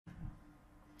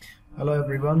Hello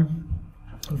everyone.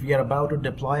 We are about to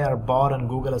deploy our bot on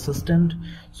Google Assistant.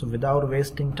 So without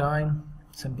wasting time,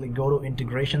 simply go to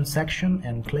integration section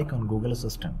and click on Google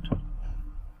Assistant.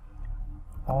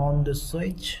 On the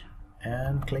switch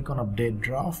and click on update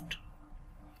draft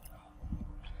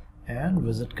and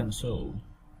visit console.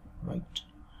 Right.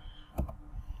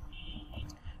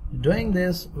 Doing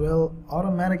this will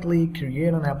automatically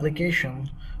create an application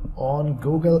on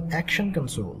Google Action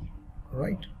Console.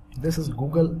 Right. This is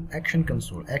Google Action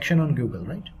Console, action on Google,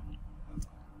 right?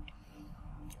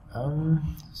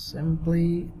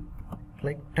 Simply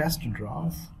click test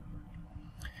draft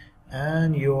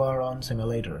and you are on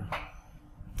simulator,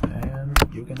 and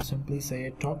you can simply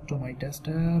say talk to my test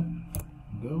app.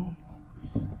 Go.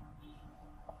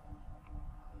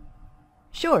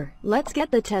 Sure, let's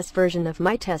get the test version of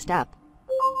my test app.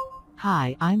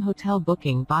 Hi, I'm Hotel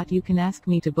Booking Bot. You can ask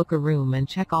me to book a room and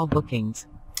check all bookings.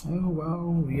 Oh wow,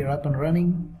 we are up and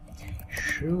running.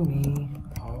 Show me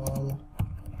all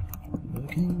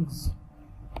bookings.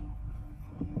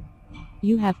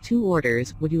 You have 2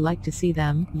 orders. Would you like to see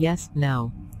them? Yes,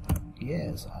 no.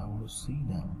 Yes, I will see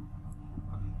them.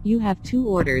 You have 2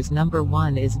 orders. Number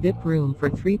 1 is VIP room for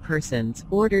 3 persons,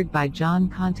 ordered by John.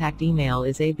 Contact email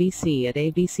is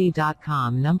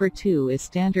abc@abc.com. Number 2 is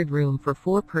standard room for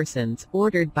 4 persons,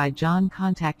 ordered by John.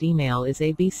 Contact email is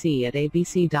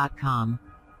abc@abc.com.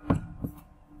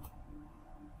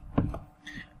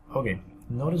 Okay,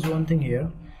 notice one thing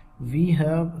here. We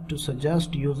have to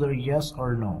suggest user yes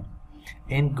or no.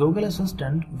 In Google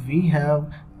Assistant, we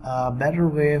have a better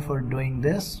way for doing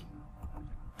this,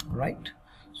 right?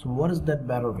 So what is that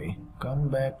better way? Come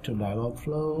back to dialog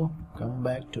flow, come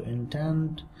back to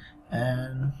intent,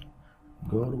 and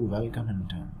go to welcome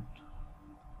intent.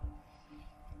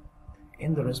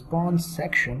 In the response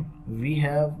section, we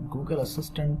have Google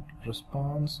Assistant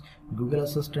response, Google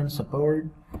Assistant support,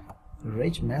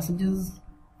 rich messages.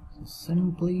 So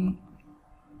simply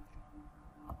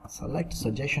select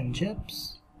suggestion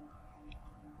chips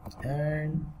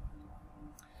and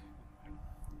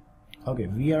okay,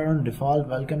 we are on default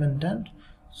welcome intent.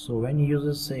 So when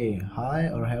users say hi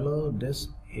or hello, this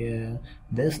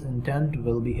intent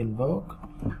will be invoked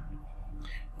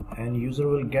and user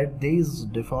will get these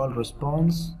default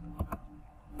response.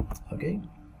 Okay,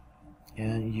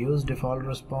 and use default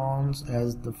response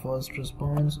as the first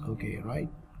response. Okay, right,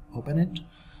 open it.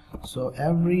 So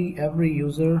every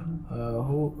user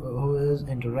who is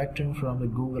interacting from the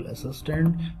Google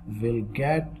Assistant will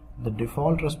get the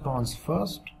default response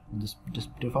first, this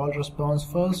default response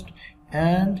first,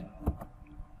 and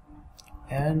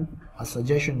a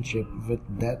suggestion chip with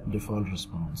that default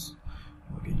response.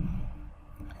 Okay,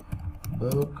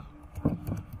 book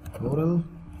total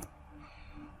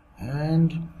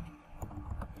and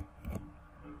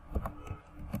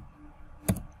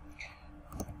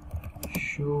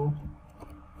show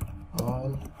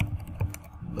all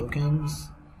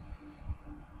bookings.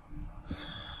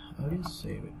 Okay,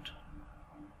 save it.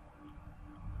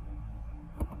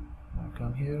 Now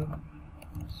come here,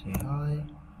 say hi.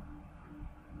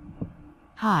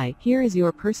 Hi, here is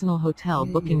your personal hotel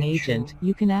booking agent.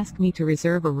 You can ask me to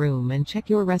reserve a room and check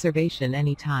your reservation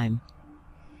anytime.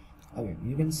 Okay,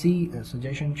 you can see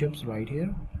suggestion chips right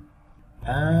here.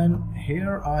 And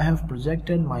here I have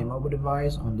projected my mobile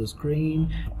device on the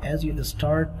screen. As you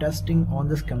start testing on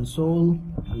this console,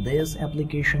 this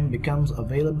application becomes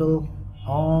available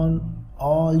on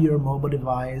all your mobile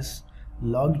device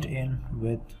logged in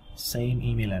with same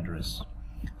email address.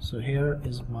 So here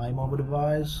is my mobile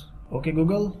device. Okay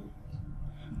Google,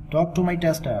 talk to my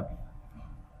test app.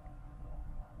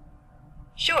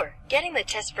 Sure, getting the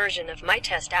test version of my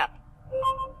test app.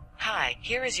 Hi,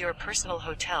 here is your personal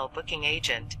hotel booking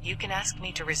agent. You can ask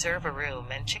me to reserve a room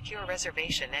and check your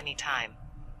reservation anytime.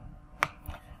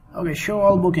 Okay, show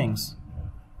all bookings.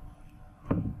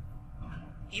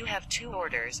 You have 2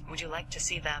 orders. Would you like to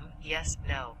see them? Yes,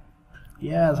 no.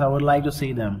 Yes, I would like to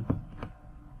see them.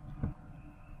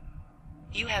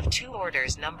 You have 2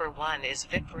 orders. Number 1 is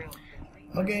VIP room.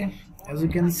 Okay, as you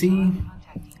can see,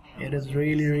 it is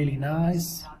really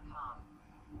nice.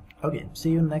 Okay,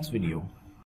 see you in next video.